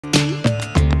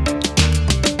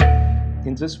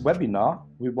In this webinar,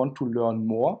 we want to learn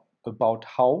more about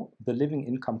how the living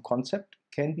income concept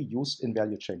can be used in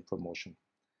value chain promotion.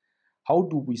 How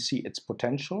do we see its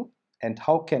potential, and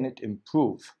how can it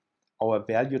improve our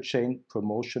value chain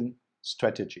promotion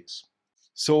strategies?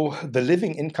 So the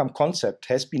living income concept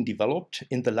has been developed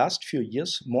in the last few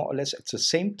years, more or less at the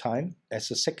same time as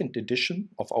the second edition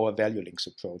of our Value Links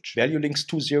approach. Value Links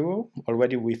 2.0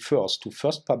 already refers to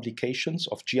first publications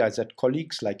of GIZ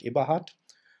colleagues like Eberhard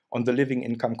on the living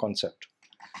income concept.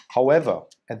 However,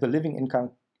 as the living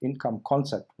income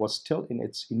concept was still in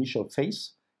its initial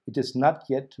phase, it is not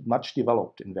yet much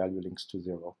developed in Value Links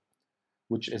 2.0,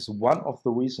 which is one of the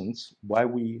reasons why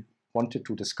we wanted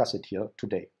to discuss it here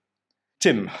today.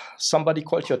 Tim, somebody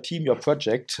called your team, your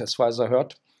project, as far as I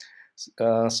heard,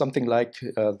 something like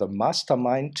the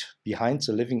mastermind behind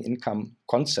the living income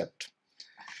concept.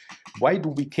 Why do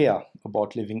we care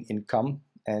about living income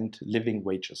and living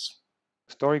wages?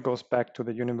 The story goes back to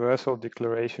the Universal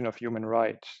Declaration of Human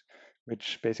Rights,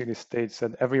 which basically states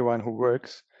that everyone who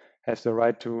works has the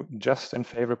right to just and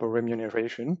favorable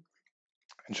remuneration,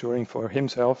 ensuring for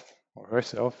himself or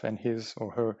herself and his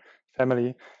or her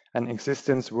family an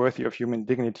existence worthy of human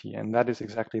dignity. And that is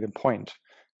exactly the point.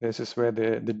 This is where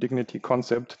the dignity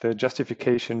concept, the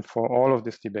justification for all of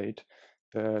this debate,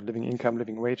 the living income,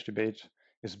 living wage debate,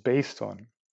 is based on.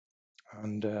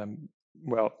 And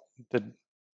well, the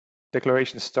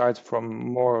declaration starts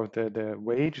from more of the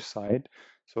wage side,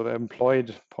 so the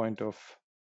employed point of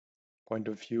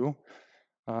view,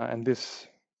 and this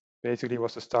basically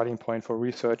was the starting point for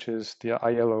researchers, the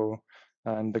ILO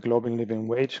and the Global Living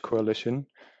Wage Coalition,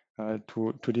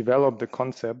 to develop the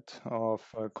concept of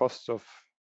costs of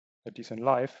a decent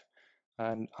life.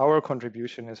 And our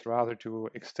contribution is rather to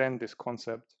extend this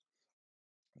concept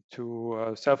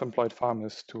to self-employed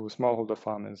farmers, to smallholder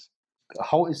farmers.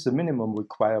 How is the minimum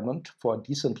requirement for a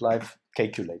decent life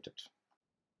calculated?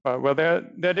 Well, there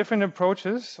are different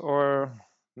approaches or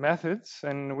methods,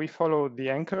 and we follow the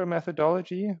anchor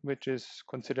methodology, which is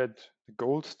considered the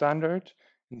gold standard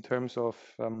in terms of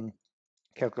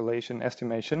calculation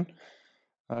estimation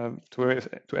to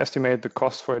estimate the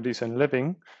cost for a decent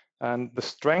living. And the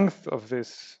strength of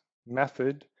this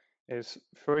method is,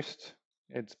 first,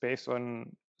 it's based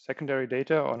on secondary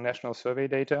data or national survey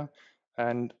data,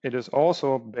 and it is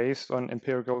also based on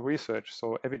empirical research,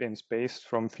 so evidence-based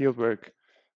from fieldwork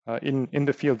in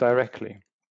the field directly.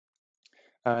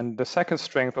 And the second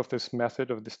strength of this method,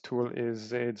 of this tool,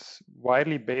 is it's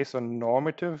widely based on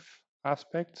normative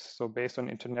aspects, so based on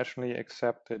internationally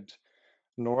accepted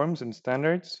norms and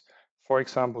standards. For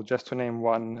example, just to name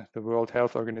one, the World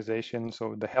Health Organization,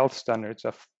 so the health standards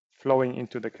are flowing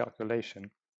into the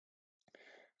calculation.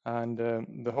 And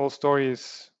the whole story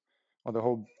is, or the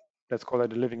whole, let's call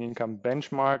it a living income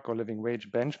benchmark or living wage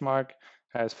benchmark,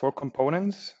 has 4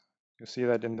 components. You see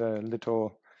that in the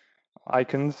little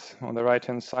icons on the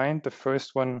right-hand side. The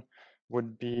first one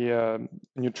would be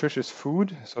nutritious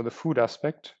food, so the food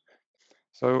aspect.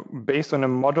 So based on a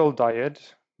model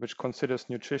diet, which considers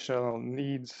nutritional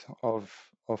needs of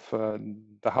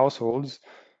the households,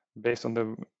 based on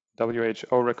the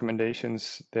WHO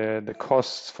recommendations, the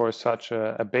costs for such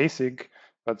a basic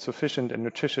but sufficient and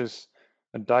nutritious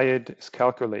diet is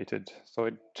calculated. So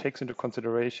it takes into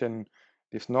consideration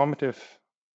these normative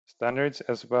standards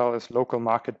as well as local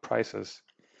market prices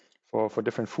for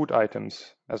different food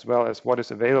items, as well as what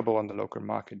is available on the local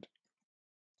market.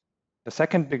 The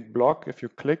second big block, if you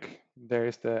click, there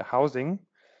is the housing.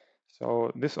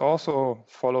 So this also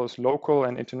follows local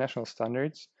and international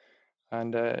standards.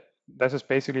 And that is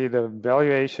basically the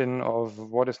valuation of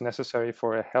what is necessary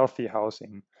for a healthy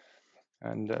housing.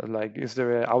 And like, is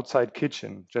there an outside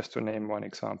kitchen, just to name one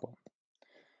example.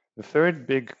 The third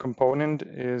big component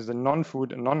is the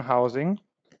non-food and non-housing.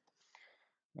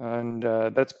 And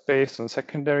that's based on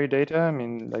secondary data. I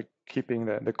mean, like keeping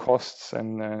the costs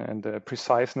and the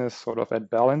preciseness sort of at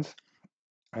balance.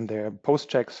 And there are post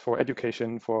checks for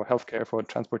education, for healthcare, for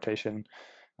transportation,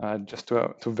 just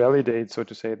to validate, so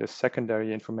to say, the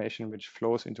secondary information which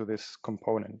flows into this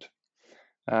component.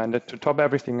 And to top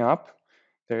everything up,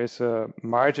 there is a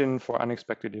margin for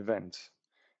unexpected events.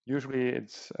 Usually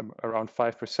it's around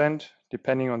 5%,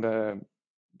 depending on the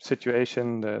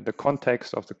situation, the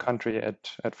context of the country at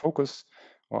focus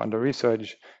or under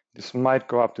research. This might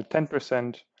go up to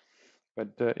 10%, but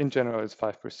in general it's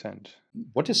 5%.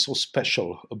 What is so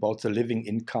special about the living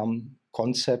income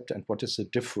concept, and what is the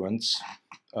difference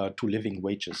to living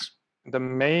wages? The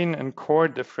main and core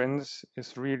difference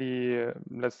is really,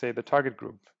 let's say, the target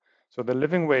group. So the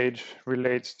living wage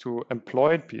relates to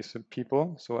employed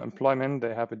people. So employment,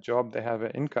 they have a job, they have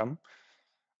an income,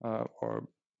 or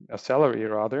a salary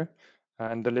rather.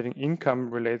 And the living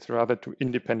income relates rather to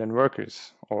independent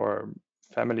workers or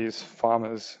families,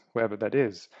 farmers, whoever that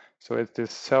is. So it's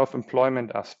this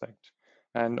self-employment aspect.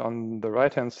 And on the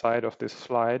right-hand side of this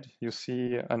slide, you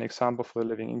see an example for the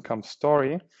living income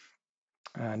story.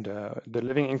 And the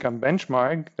living income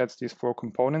benchmark, that's these four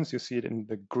components. You see it in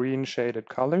the green shaded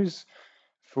colors: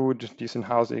 food, decent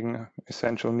housing,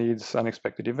 essential needs,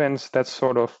 unexpected events. That's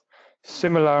sort of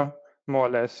similar, more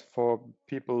or less, for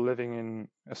people living in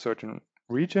a certain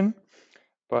region.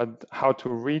 But how to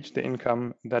reach the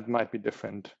income, that might be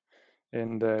different.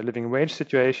 In the living wage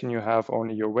situation, you have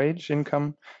only your wage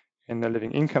income. In the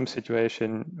living income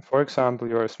situation, for example,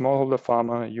 you're a smallholder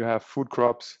farmer, you have food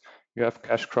crops, you have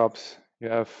cash crops, you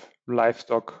have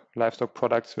livestock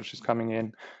products which is coming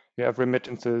in, you have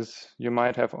remittances, you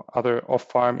might have other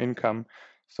off-farm income.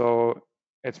 So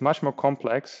it's much more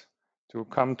complex to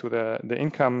come to the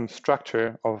income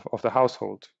structure of the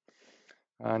household.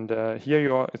 And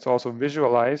here it's also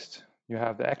visualized. You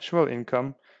have the actual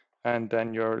income and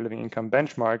then your living income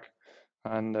benchmark.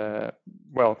 And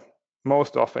well,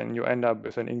 most often you end up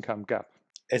with an income gap.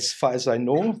 As far as I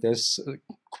know, there's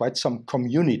quite some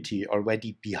community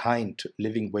already behind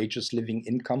living wages, living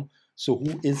income. So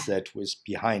who is that who is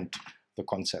behind the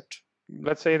concept?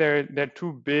 Let's say there are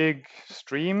two big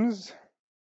streams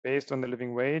based on the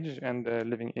living wage and the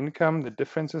living income, the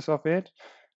differences of it.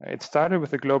 It started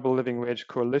with the Global Living Wage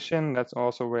Coalition. That's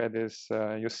also where this,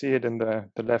 you see it in the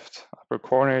left upper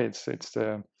corner. It's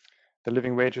the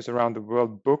Living Wages Around the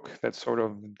World book. That's sort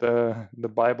of the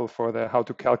Bible for the how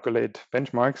to calculate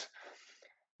benchmarks.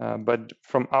 But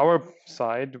from our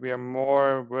side, we are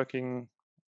more working,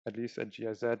 at least at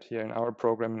GIZ here in our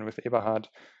program and with Eberhard,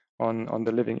 on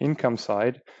the living income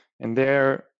side. And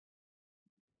there,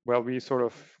 well, we sort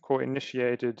of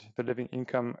co-initiated the Living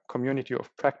Income Community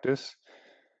of Practice,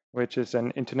 which is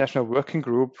an international working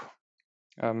group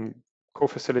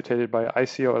co-facilitated by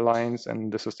ICO Alliance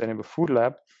and the Sustainable Food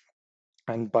Lab.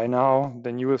 And by now,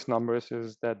 the newest numbers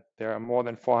is that there are more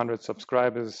than 400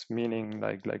 subscribers, meaning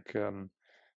like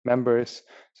members.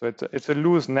 So it's a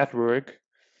loose network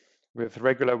with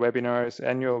regular webinars,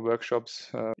 annual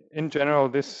workshops. In general,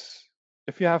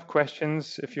 if you have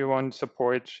questions, if you want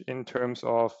support in terms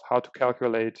of how to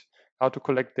calculate, how to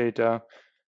collect data,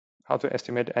 how to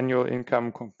estimate annual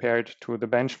income compared to the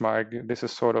benchmark, this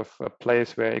is sort of a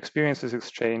place where experience is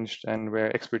exchanged and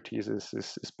where expertise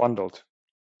is bundled.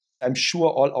 I'm sure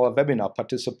all our webinar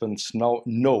participants now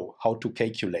know how to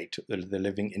calculate the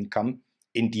living income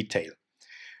in detail.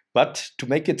 But to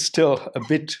make it still a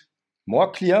bit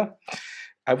more clear,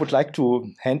 I would like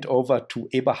to hand over to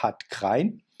Eberhard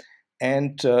Krain.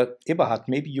 And Eberhard,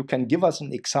 maybe you can give us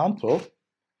an example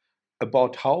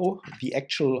about how the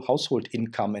actual household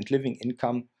income and living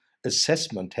income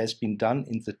assessment has been done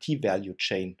in the tea value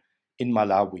chain in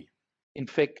Malawi. In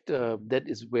fact, that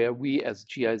is where we as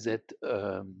GIZ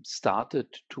started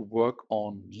to work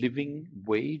on living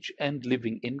wage and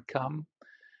living income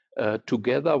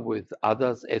together with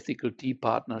others, Ethical Tea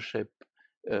Partnership,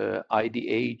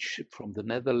 IDH from the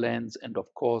Netherlands, and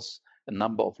of course, a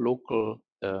number of local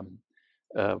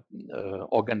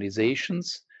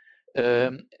organizations,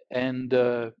 and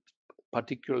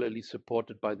particularly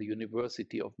supported by the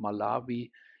University of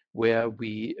Malawi, where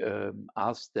we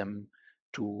asked them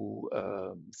to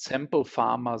sample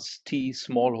farmers, tea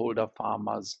smallholder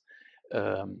farmers,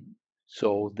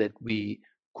 so that we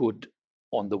could,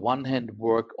 on the one hand,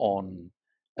 work on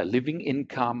a living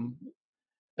income,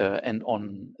 and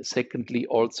secondly,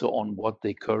 also on what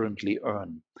they currently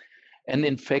earn. And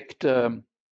in fact,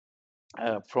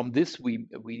 from this, we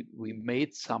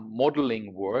made some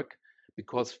modeling work,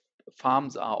 because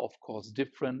farms are, of course,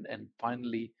 different. And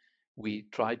finally, we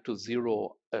tried to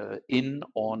zero in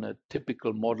on a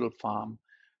typical model farm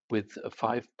with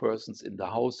 5 persons in the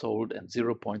household and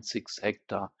 0.6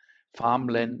 hectare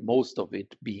farmland, most of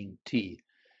it being tea.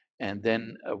 And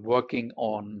then working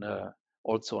on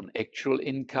also on actual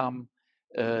income.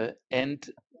 And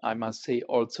I must say,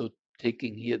 also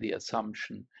taking here the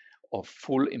assumption of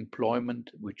full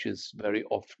employment, which is very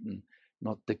often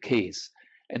not the case.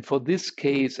 And for this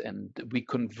case, and we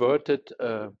converted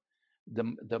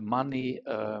the money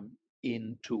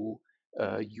into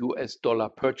US dollar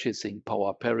purchasing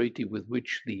power parity, with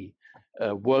which the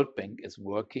World Bank is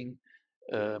working,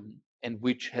 and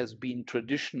which has been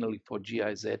traditionally for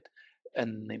GIZ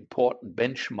an important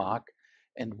benchmark.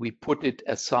 And we put it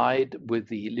aside with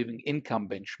the living income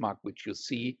benchmark, which you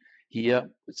see here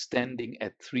standing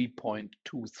at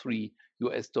 3.23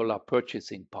 US dollar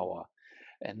purchasing power.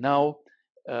 And now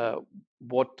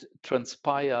what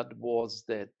transpired was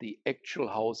that the actual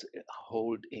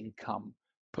household income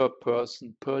per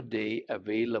person per day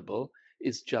available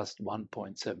is just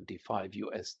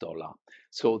 $1.75.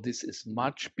 So this is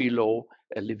much below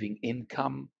a living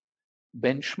income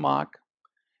benchmark,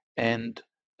 and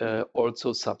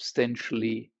also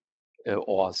substantially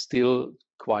or still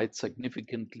quite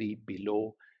significantly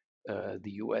below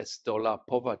the US dollar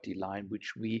poverty line,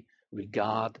 which we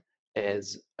regard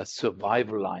as a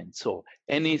survival line. So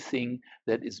anything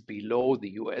that is below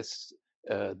the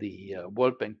the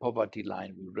World Bank poverty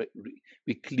line,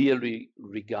 we clearly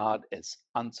regard as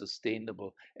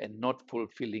unsustainable and not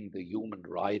fulfilling the human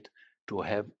right to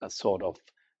have a sort of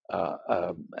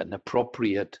an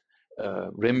appropriate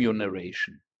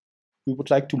remuneration. We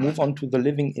would like to move on to the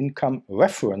living income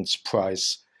reference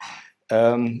price.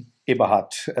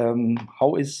 Eberhard,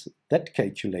 how is that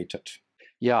calculated?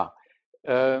 Yeah,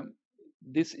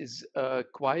 this is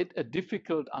quite a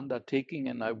difficult undertaking,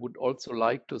 and I would also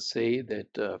like to say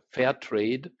that fair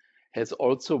trade has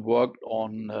also worked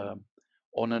on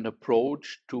an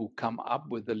approach to come up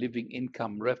with a living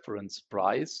income reference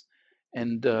price,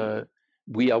 and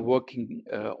we are working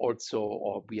also,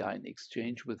 or we are in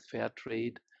exchange with fair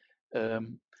trade.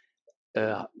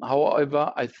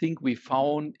 However, I think we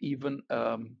found even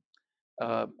a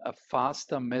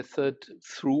faster method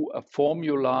through a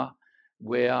formula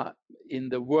where, in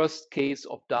the worst case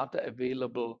of data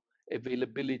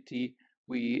availability,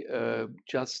 we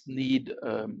just need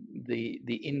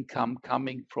the income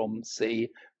coming from, say,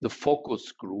 the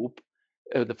focus group,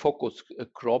 the focus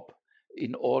crop,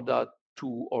 in order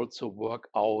to also work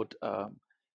out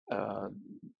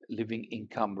living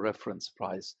income reference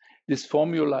price. This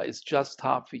formula is just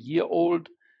half a year old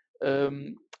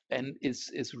and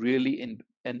is really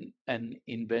an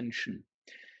invention.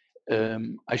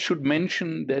 I should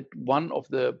mention that one of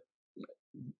the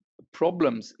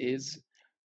problems is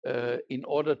in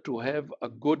order to have a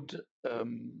good, a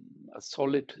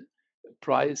solid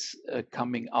price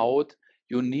coming out,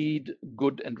 you need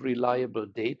good and reliable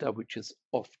data, which is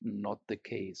often not the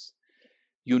case.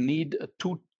 You need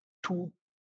two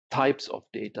types of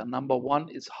data. Number one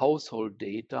is household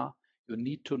data. You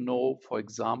need to know, for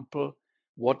example,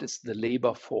 what is the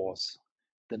labor force,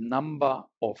 the number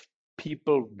of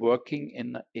people working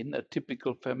in a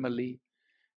typical family,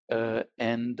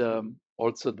 and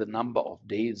also the number of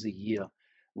days a year.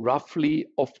 Roughly,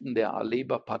 often there are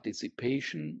labor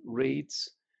participation rates,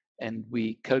 and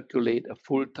we calculate a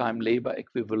full-time labor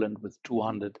equivalent with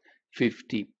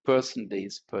 250 person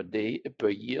days per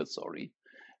year, sorry.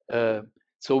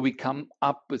 So we come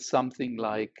up with something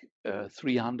like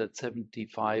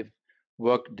 375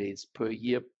 work days per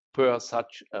year per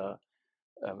such a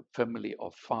family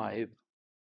of 5.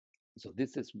 So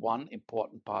this is one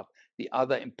important part. The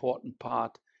other important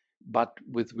part, but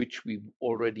with which we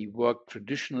already work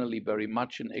traditionally very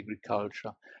much in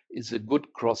agriculture, is a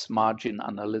good cross-margin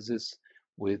analysis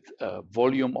with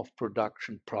volume of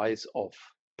production, price of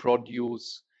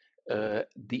produce,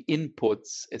 the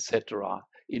inputs, etc.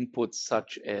 Inputs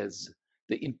such as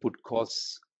the input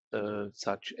costs,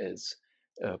 such as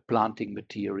planting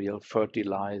material,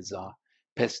 fertilizer,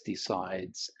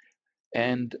 pesticides,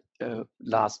 and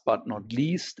last but not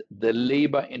least, the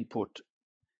labor input.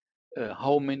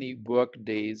 How many work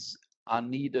days are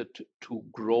needed to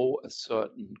grow a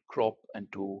certain crop and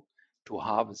to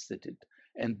harvest it?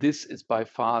 And this is by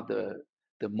far the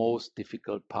most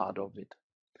difficult part of it.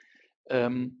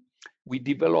 We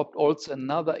developed also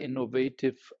another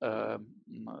innovative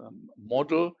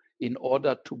model in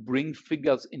order to bring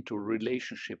figures into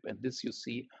relationship. And this you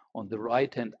see on the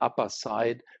right-hand upper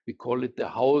side. We call it the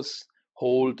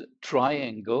household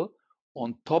triangle.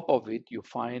 On top of it, you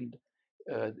find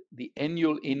the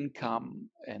annual income,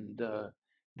 and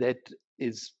that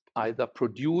is either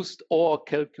produced or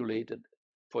calculated,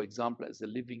 for example, as a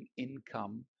living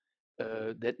income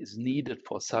that is needed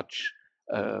for such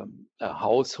a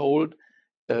household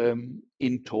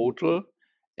in total.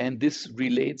 And this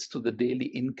relates to the daily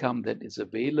income that is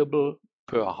available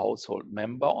per household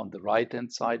member on the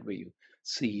right-hand side, where you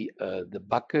see the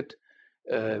bucket,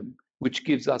 which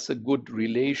gives us a good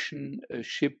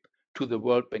relationship to the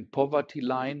World Bank poverty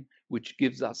line, which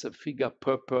gives us a figure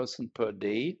per person per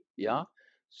day. Yeah.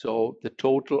 So the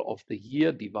total of the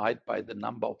year divided by the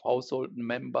number of household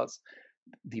members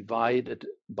divided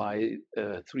by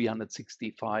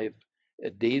 365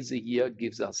 days a year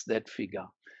gives us that figure.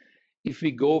 If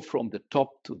we go from the top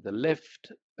to the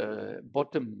left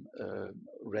bottom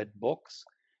red box,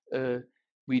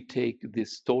 we take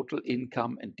this total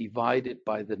income and divide it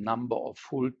by the number of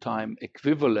full-time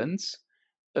equivalents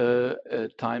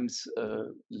times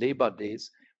labor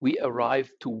days. We arrive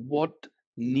to what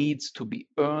needs to be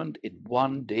earned in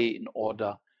one day in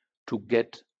order to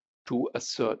get to a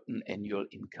certain annual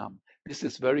income. This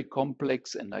is very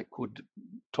complex, and I could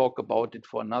talk about it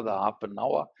for another half an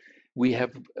hour. We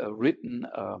have written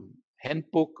a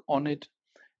handbook on it,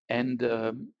 and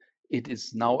it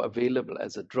is now available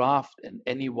as a draft, and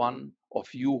anyone of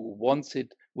you who wants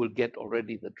it will get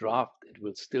already the draft. It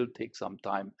will still take some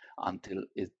time until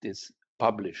it is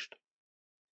published.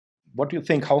 What do you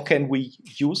think? How can we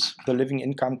use the living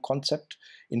income concept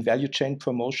in value chain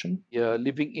promotion? Yeah,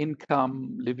 living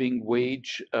income, living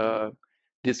wage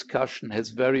discussion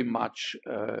has very much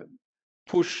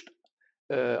pushed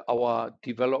our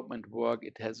development work.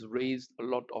 It has raised a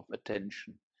lot of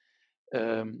attention.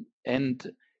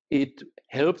 And it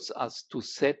helps us to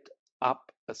set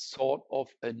up a sort of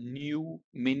a new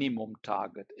minimum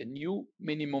target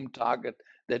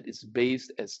that is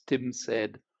based, as Tim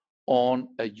said, on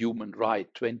a human right,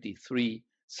 23,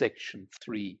 section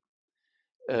 3.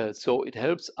 So it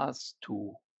helps us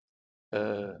to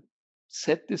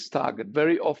set this target.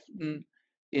 Very often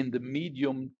in the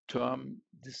medium term,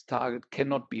 this target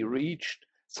cannot be reached.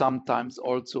 Sometimes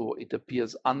also it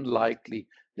appears unlikely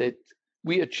that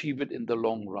we achieve it in the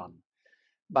long run.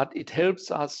 But it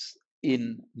helps us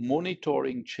in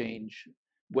monitoring change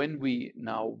when we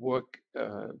now work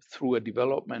through a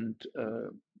development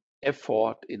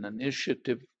effort in an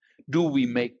initiative. Do we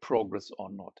make progress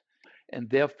or not? And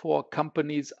therefore,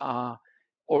 companies are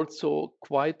also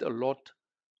quite a lot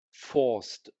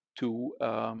forced to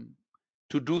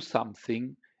do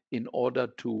something in order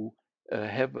to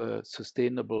have a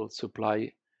sustainable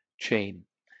supply chain.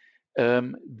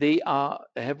 They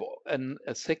have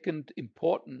a second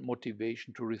important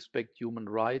motivation to respect human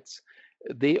rights.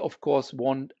 They, of course,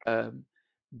 want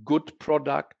good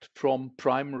product from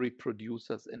primary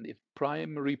producers. And if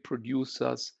primary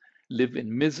producers live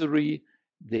in misery,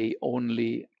 they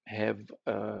only have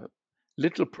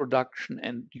little production,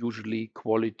 and usually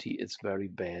quality is very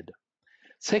bad.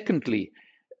 Secondly,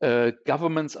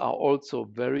 governments are also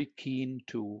very keen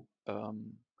to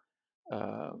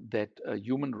that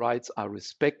human rights are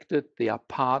respected. They are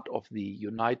part of the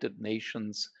United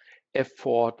Nations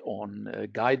effort on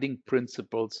guiding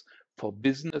principles for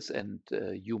business and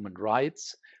human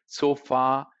rights. So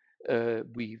far,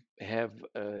 we have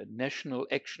national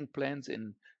action plans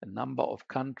in a number of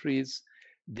countries.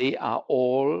 They are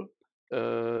all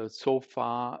so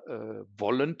far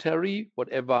voluntary,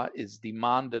 whatever is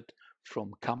demanded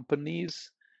from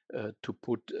companies to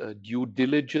put due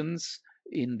diligence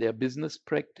in their business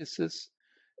practices.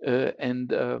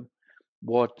 And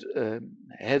what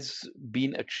has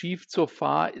been achieved so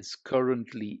far is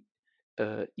currently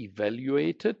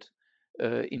evaluated.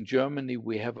 In Germany,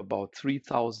 we have about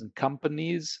 3,000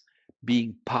 companies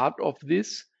being part of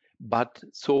this, but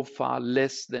so far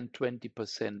less than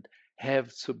 20%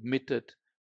 have submitted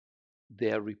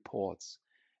their reports.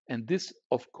 And this,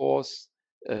 of course,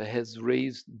 has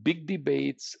raised big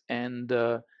debates and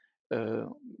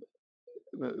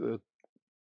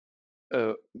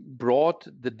brought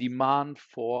the demand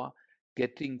for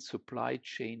getting supply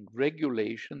chain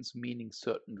regulations, meaning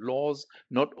certain laws,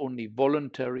 not only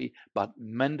voluntary, but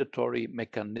mandatory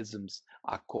mechanisms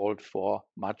are called for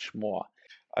much more.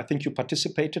 I think you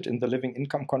participated in the Living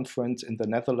Income Conference in the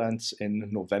Netherlands in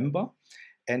November.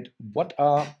 And what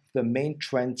are the main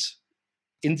trends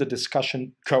in the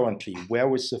discussion currently?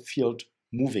 Where is the field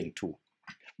moving to?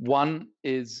 One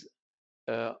is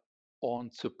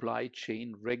on supply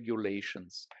chain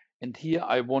regulations. And here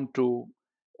I want to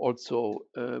also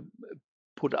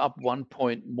put up one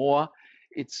point more.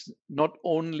 It's not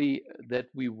only that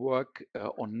we work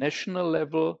on national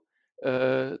level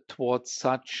towards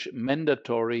such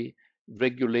mandatory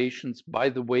regulations. By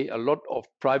the way, a lot of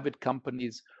private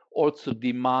companies also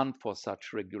demand for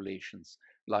such regulations.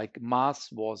 Like Mars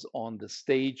was on the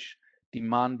stage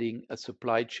demanding a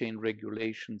supply chain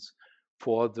regulations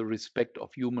for the respect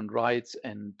of human rights,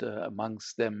 and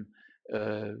amongst them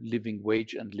living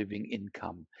wage and living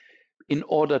income, in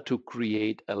order to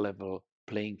create a level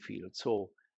playing field so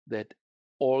that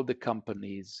all the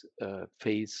companies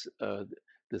face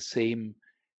the same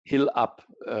hill up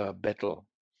battle.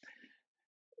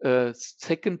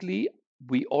 Secondly,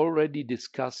 we already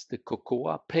discussed the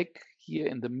cocoa pack. Here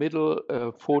in the middle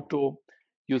photo,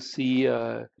 you see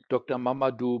Dr.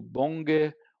 Mamadou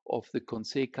Bonge of the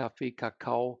Conseil Café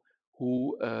Cacao,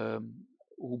 who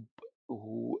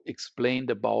explained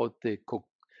about the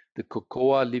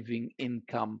cocoa living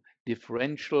income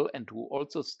differential, and who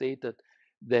also stated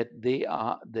that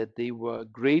they were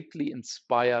greatly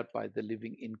inspired by the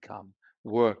living income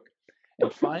work.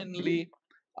 And finally,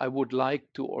 I would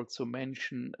like to also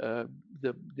mention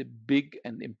the big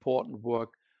and important work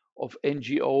of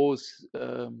NGOs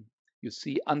You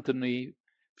see Anthony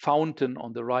Fountain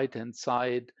on the right-hand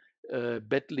side,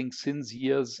 battling since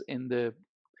years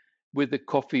with the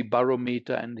coffee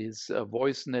barometer and his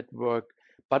voice network,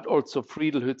 but also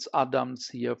Friedelhütz Adams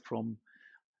here from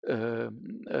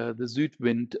the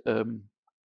Südwind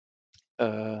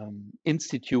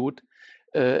Institute.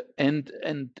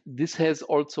 And this has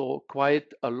also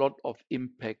quite a lot of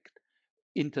impact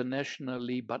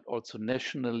internationally, but also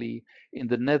nationally. In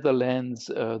the Netherlands,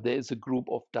 there is a group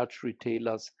of Dutch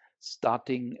retailers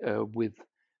starting with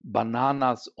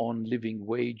bananas on living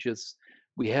wages.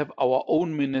 We have our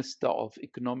own Minister of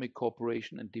Economic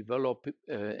Cooperation and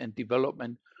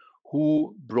Development,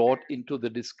 who brought into the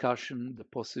discussion the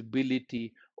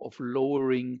possibility of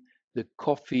lowering the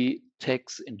coffee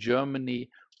tax in Germany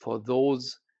for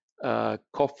those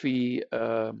coffee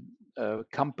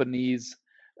companies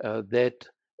that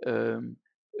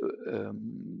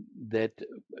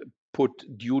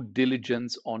put due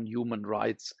diligence on human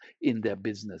rights in their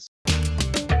business.